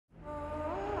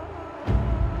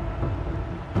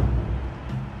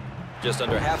Just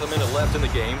under half a minute left in the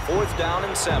game. 4th down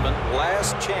and 7.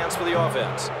 Last chance for the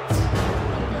offense.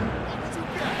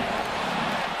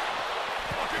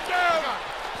 Lock it down.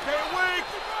 Stay awake.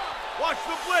 Watch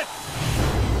the blitz.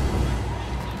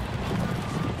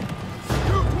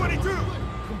 222.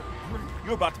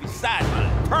 You're about to be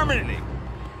sidelined permanently.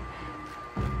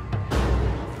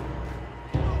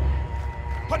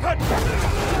 Hut, hut.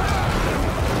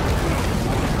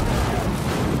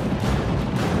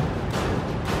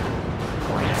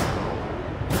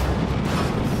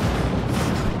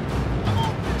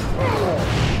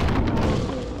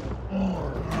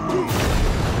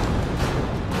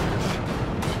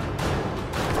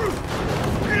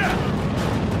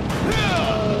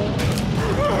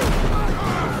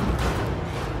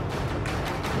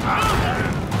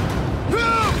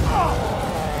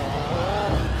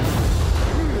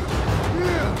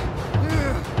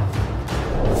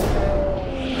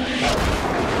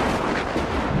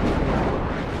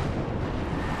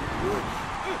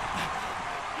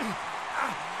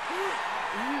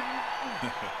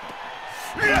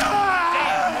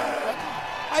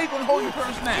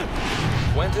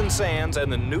 Quentin Sands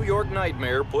and the New York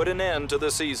Nightmare put an end to the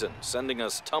season, sending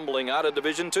us tumbling out of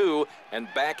Division II and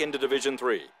back into Division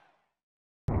III.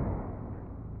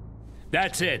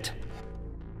 That's it.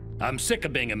 I'm sick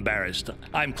of being embarrassed.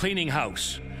 I'm cleaning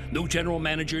house. New general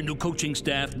manager, new coaching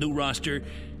staff, new roster.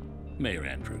 Mayor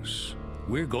Andrews,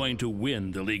 we're going to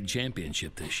win the league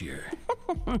championship this year.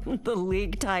 The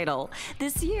league title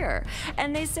this year.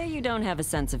 And they say you don't have a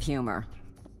sense of humor.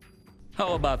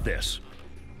 How about this?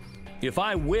 If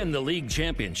I win the league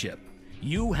championship,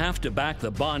 you have to back the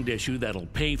bond issue that'll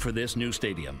pay for this new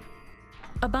stadium.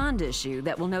 A bond issue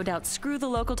that will no doubt screw the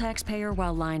local taxpayer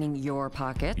while lining your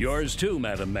pockets. Yours too,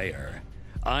 Madam Mayor.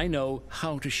 I know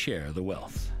how to share the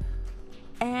wealth.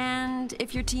 And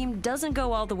if your team doesn't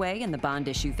go all the way and the bond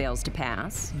issue fails to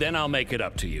pass? Then I'll make it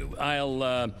up to you.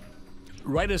 I'll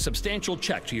write a substantial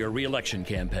check to your re-election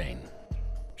campaign.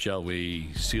 Shall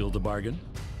we seal the bargain?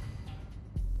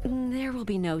 There will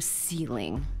be no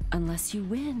ceiling unless you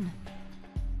win.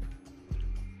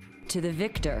 To the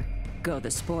victor go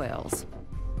the spoils.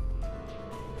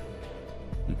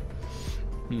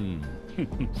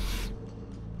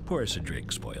 Poor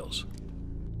Cedric spoils.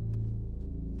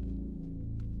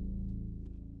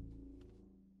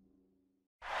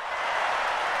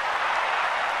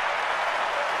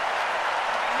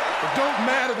 It don't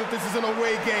matter that this is an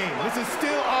away game. This is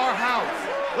still our house.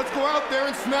 Let's go out there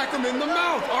and smack them in the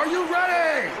mouth. Are you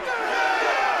ready?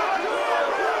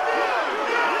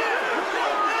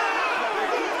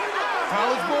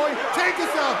 College boy, take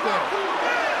us out there.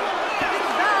 This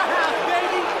is our house,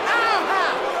 baby. Our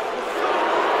house.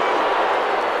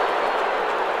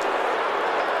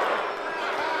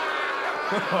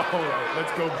 All right,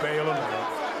 let's go bail them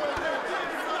out.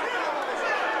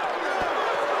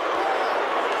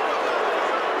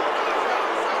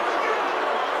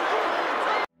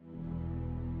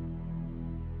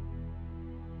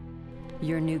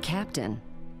 Your new captain.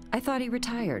 I thought he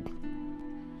retired.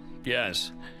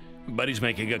 Yes, but he's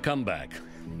making a comeback.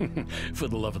 For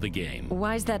the love of the game.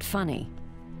 Why's that funny?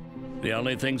 The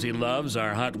only things he loves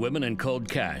are hot women and cold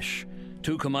cash.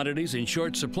 Two commodities in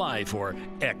short supply for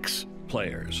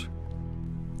ex-players.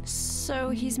 So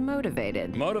he's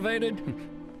motivated. Motivated?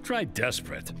 Try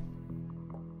desperate.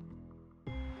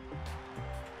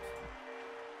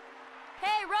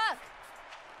 Hey, Ruck!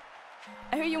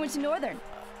 I hear you went to Northern.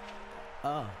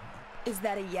 Oh. Is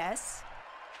that a yes?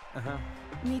 Uh-huh.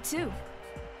 Me too.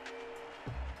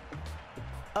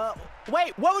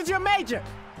 Wait, what was your major?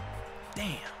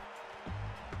 Damn.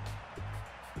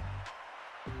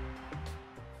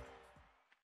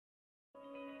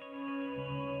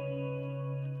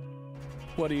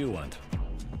 What do you want?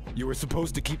 You were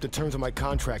supposed to keep the terms of my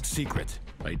contract secret.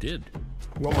 I did.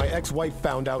 Well, my ex-wife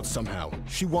found out somehow.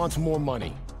 She wants more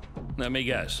money. Let me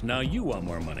guess. Now you want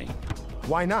more money.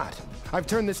 Why not? I've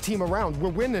turned this team around. We're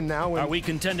winning now and... Are we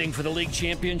contending for the league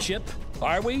championship?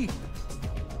 Are we?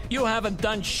 You haven't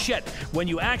done shit. When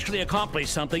you actually accomplish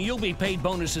something, you'll be paid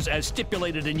bonuses as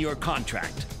stipulated in your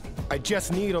contract. I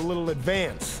just need a little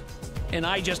advance. And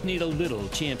I just need a little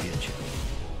championship.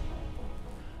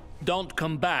 Don't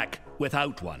come back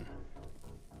without one.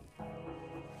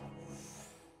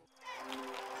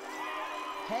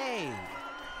 Hey,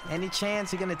 any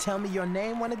chance you're gonna tell me your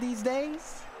name one of these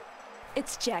days?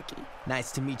 It's Jackie.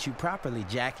 Nice to meet you properly,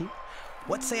 Jackie.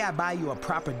 What say I buy you a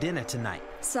proper dinner tonight?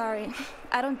 Sorry,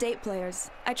 I don't date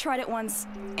players. I tried it once,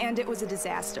 and it was a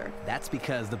disaster. That's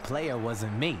because the player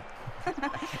wasn't me.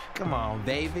 Come on,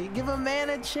 baby, give a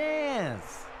man a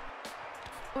chance.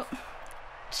 Well,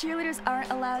 cheerleaders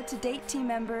aren't allowed to date team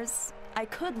members, I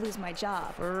could lose my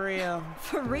job. For real?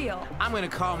 For real. I'm gonna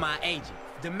call my agent.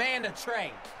 Demand a trade.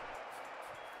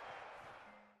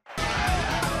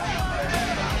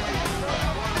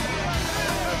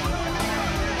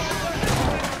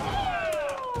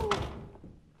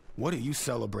 What are you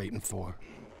celebrating for?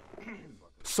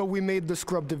 So we made the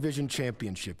Scrub Division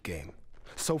Championship game.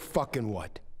 So fucking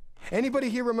what? Anybody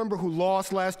here remember who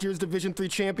lost last year's Division III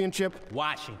Championship?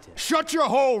 Washington. Shut your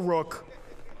hole, Rook!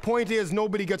 Point is,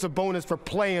 nobody gets a bonus for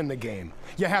playing the game.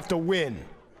 You have to win.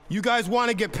 You guys want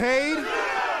to get paid?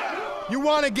 You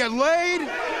want to get laid?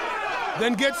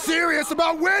 Then get serious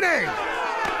about winning!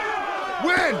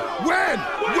 Win! Win!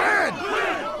 Win!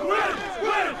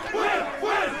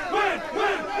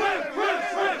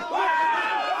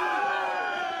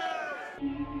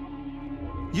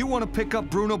 You want to pick up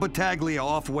Bruno Battaglia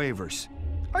off waivers.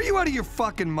 Are you out of your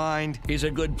fucking mind? He's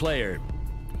a good player.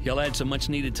 He'll add some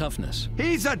much-needed toughness.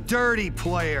 He's a dirty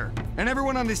player, and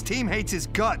everyone on this team hates his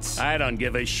guts. I don't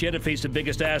give a shit if he's the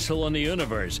biggest asshole in the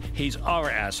universe. He's our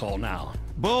asshole now.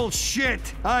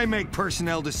 Bullshit! I make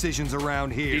personnel decisions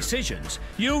around here. Decisions?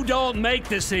 You don't make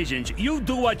decisions. You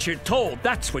do what you're told.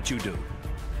 That's what you do.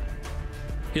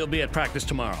 He'll be at practice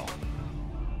tomorrow.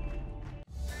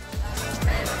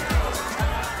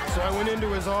 So I went into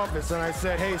his office and I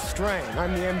said, hey, Strang,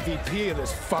 I'm the MVP of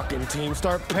this fucking team.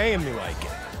 Start paying me like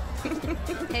it.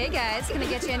 Hey guys, can I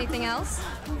get you anything else?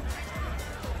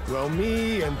 Well,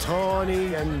 me and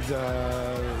Tawny and,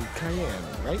 Cayenne,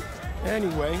 right?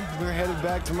 Anyway, we're headed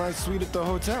back to my suite at the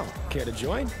hotel. Care to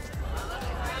join?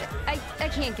 I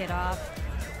can't get off.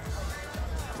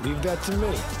 Leave that to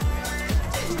me.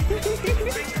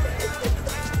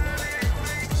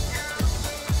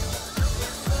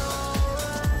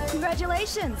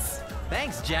 Congratulations.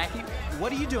 Thanks, Jackie.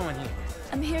 What are you doing here?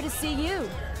 I'm here to see you.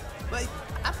 But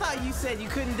I thought you said you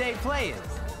couldn't date players.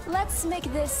 Let's make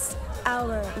this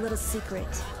our little secret.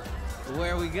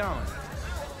 Where are we going?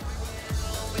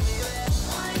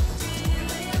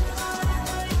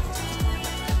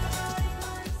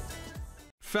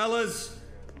 Fellas,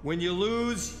 when you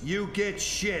lose, you get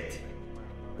shit.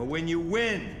 But when you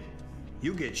win,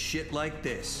 you get shit like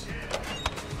this.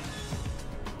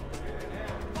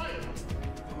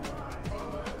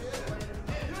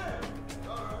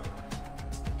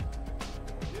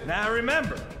 Now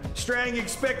remember, Strang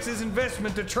expects his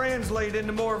investment to translate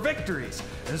into more victories,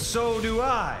 and so do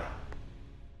I.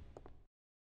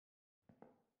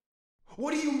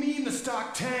 What do you mean the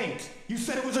stock tanked? You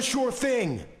said it was a sure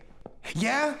thing.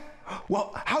 Yeah?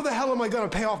 Well, how the hell am I gonna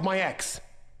pay off my ex?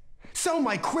 Sell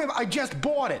my crib? I just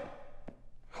bought it.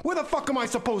 Where the fuck am I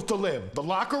supposed to live? The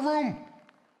locker room?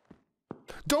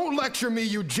 Don't lecture me,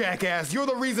 you jackass. You're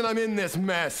the reason I'm in this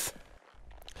mess.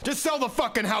 Just sell the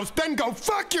fucking house, then go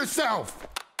fuck yourself!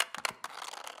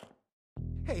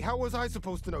 Hey, how was I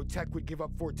supposed to know Tech would give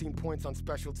up 14 points on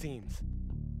special teams?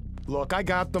 Look, I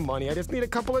got the money. I just need a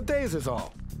couple of days is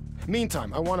all.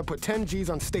 Meantime, I want to put 10 G's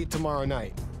on state tomorrow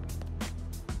night.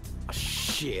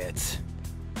 Shit.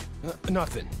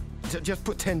 Nothing. Just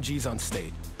put 10 G's on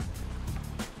state.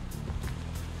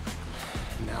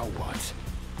 Now what?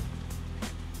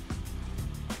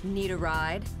 Need a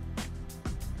ride?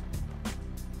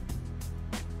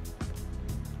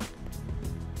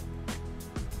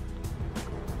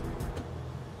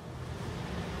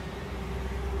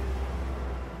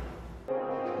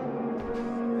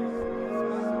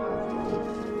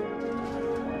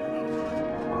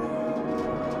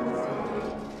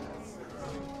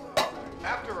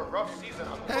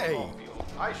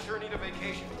 I sure need a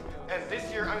vacation. And this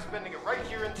year, I'm spending it right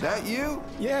here in town. That you?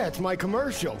 Yeah, it's my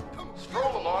commercial.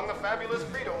 Stroll along the fabulous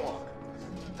Freedom Walk.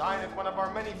 Dine at one of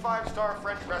our many five-star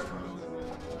French restaurants.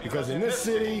 Because in this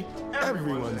city,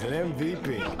 everyone's an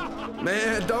MVP.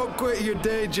 Man, don't quit your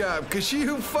day job, because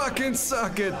you fucking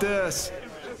suck at this.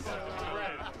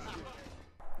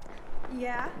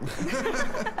 Yeah?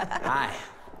 Hi.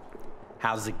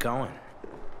 How's it going?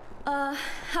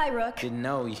 Hi, Rook. Didn't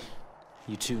know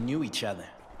you two knew each other.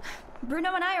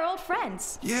 Bruno and I are old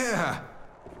friends. Yeah,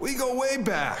 we go way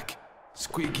back.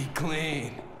 Squeaky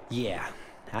clean. Yeah,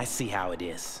 I see how it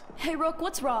is. Hey, Rook,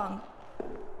 what's wrong?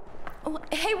 Oh,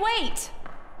 hey, wait!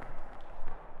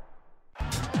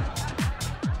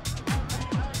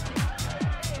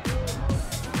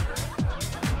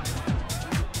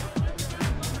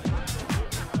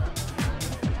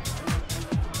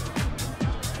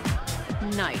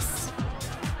 Nice.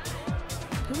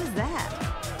 Who is that?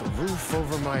 The roof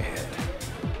over my head.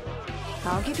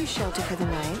 I'll give you shelter for the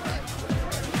night.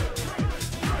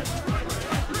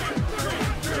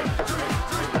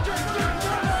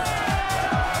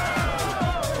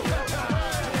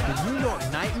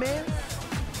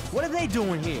 they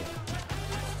doing here?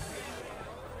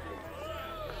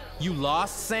 You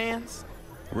lost, Sands?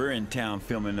 We're in town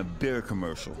filming a beer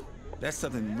commercial. That's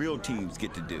something real teams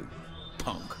get to do.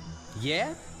 Punk.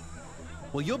 Yeah?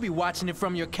 Well, you'll be watching it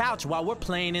from your couch while we're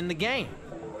playing in the game.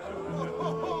 What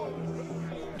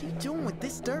are you doing with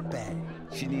this dirtbag?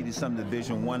 She needed some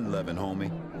Division I loving,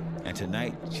 homie. And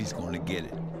tonight, she's gonna get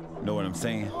it. Know what I'm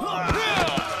saying?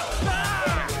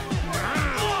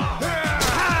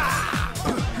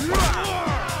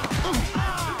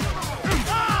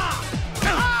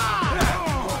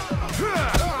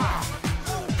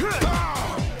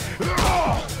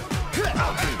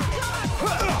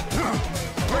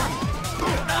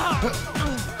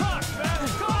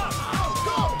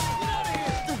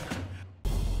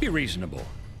 Be reasonable.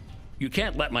 You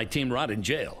can't let my team rot in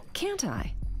jail. Can't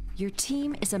I? Your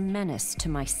team is a menace to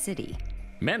my city.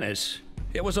 Menace?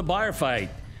 It was a bar fight.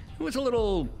 It was a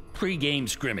little pre-game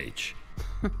scrimmage.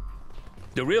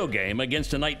 The real game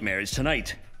against the Nightmare is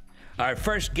tonight. Our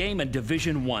first game in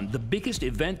Division I, the biggest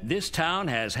event this town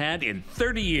has had in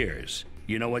 30 years.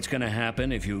 You know what's gonna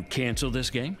happen if you cancel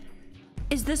this game?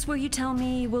 Is this where you tell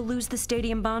me we'll lose the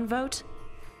stadium bond vote?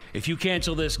 If you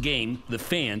cancel this game, the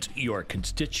fans, your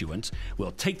constituents,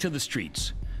 will take to the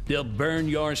streets. They'll burn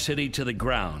your city to the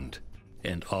ground,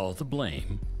 and all the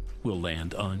blame will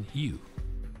land on you.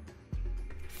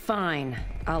 Fine,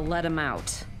 I'll let him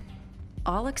out.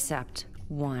 All except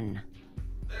one.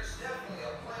 There's definitely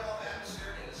a playoff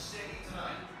atmosphere in the city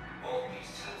tonight. Both these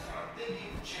teams are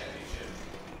thinking championship.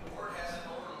 Word has it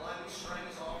over Lemon Strang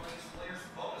is offering his players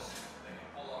bonuses if they can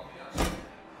pull off the upset.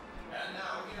 And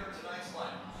now here are tonight's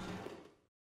lineup.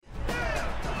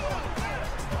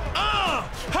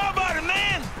 How about it,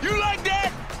 man? You like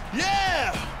that?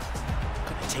 Yeah!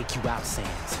 Gonna take you out,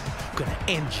 Sands. Gonna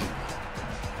end you.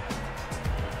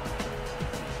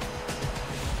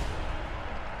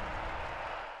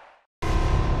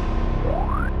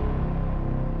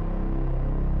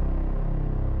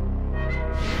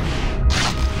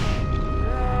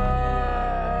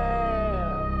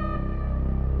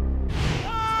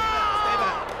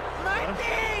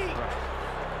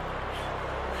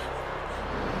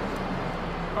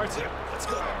 Let's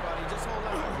go. Just hold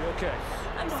on. You okay?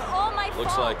 It's all my fault.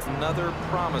 Looks like another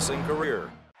promising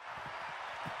career.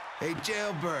 Hey,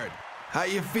 Jailbird, how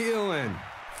you feeling?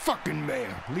 Fucking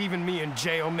mayor, leaving me in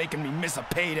jail, making me miss a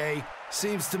payday.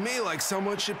 Seems to me like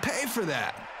someone should pay for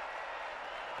that.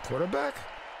 Quarterback?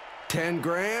 10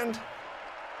 grand?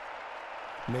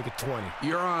 Make it 20.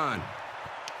 You're on.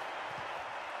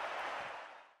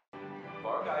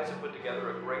 Our guys have put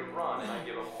together a great run, and I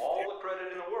give them all the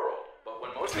credit in the world. But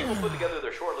when most people put together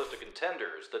their short list of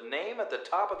contenders, the name at the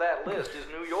top of that list is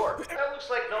New York. That looks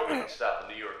like nobody can stop the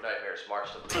New York Nightmares'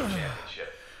 march to the league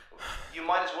championship. You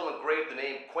might as well engrave the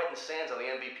name Quentin Sands on the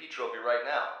MVP trophy right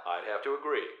now. I'd have to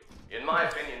agree. In my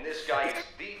opinion, this guy is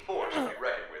the force to be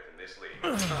reckoned with in this league.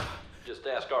 Just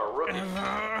ask our rookie.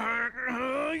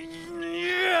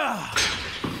 Yeah!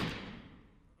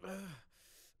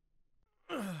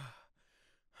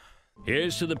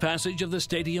 Here's to the passage of the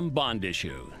stadium bond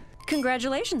issue.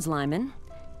 Congratulations, Lyman.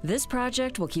 This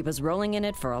project will keep us rolling in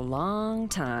it for a long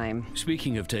time.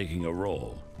 Speaking of taking a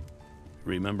roll,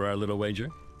 remember our little wager?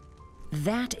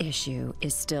 That issue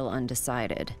is still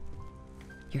undecided.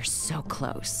 You're so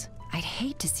close. I'd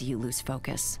hate to see you lose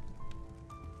focus.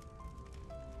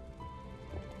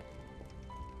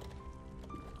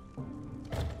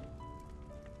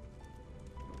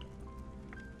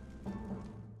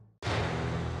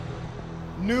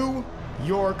 New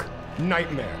York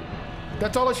Nightmare.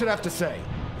 That's all I should have to say.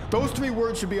 Those 3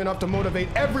 words should be enough to motivate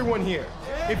everyone here.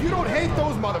 If you don't hate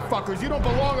those motherfuckers, you don't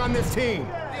belong on this team.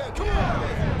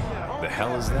 The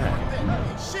hell is that?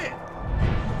 Shit!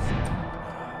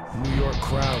 New York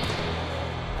crowd.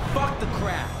 Fuck the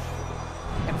crowd.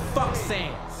 And fuck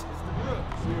Sands.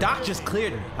 Doc just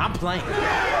cleared me. I'm playing.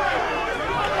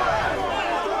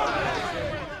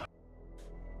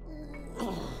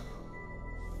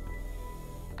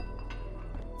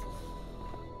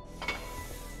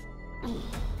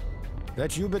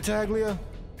 That you, Battaglia?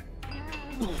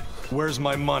 Where's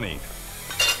my money?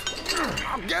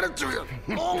 I'll get it to you.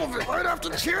 All of it, right after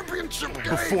the championship game.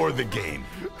 Before the game,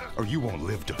 or you won't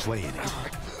live to play in it.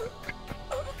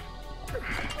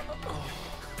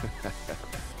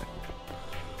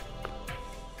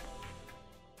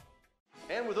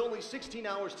 And with only 16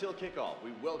 hours till kickoff,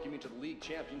 we welcome you to the League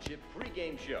Championship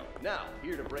pregame show. Now,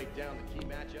 here to break down the key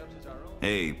matchups is our own...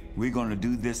 Hey, we're gonna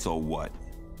do this or what?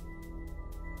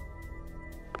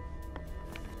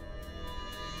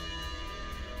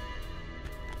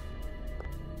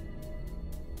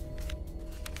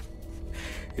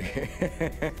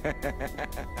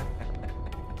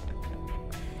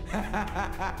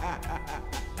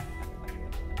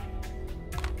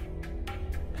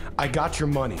 I got your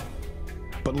money.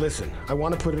 But listen, I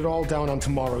want to put it all down on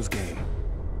tomorrow's game.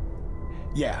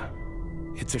 Yeah,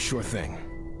 it's a sure thing.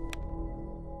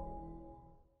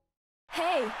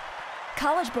 Hey,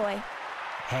 college boy.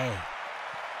 Hey.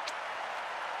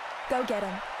 Go get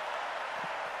him.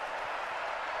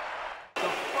 The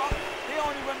fuck? They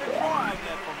only run the draw out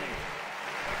there for me.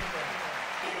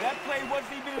 That play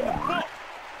wasn't even in the book.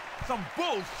 Some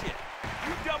bullshit.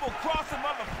 You double-crossing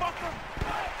motherfucker.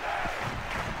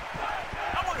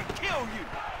 I want to kill you.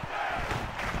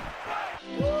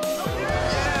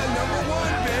 Yeah, number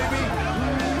one, baby.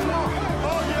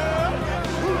 Oh yeah.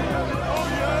 Oh yeah. Oh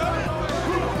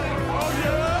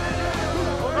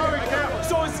yeah.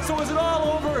 So is it all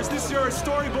over? Is this your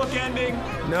storybook ending?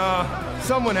 Nah,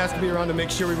 someone has to be around to make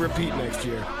sure we repeat next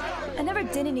year. I never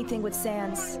did anything with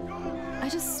Sans. I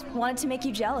just wanted to make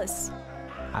you jealous.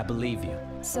 I believe you.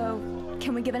 So,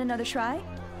 can we give it another try?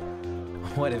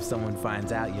 What if someone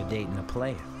finds out you're dating a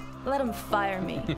player? Let him fire me.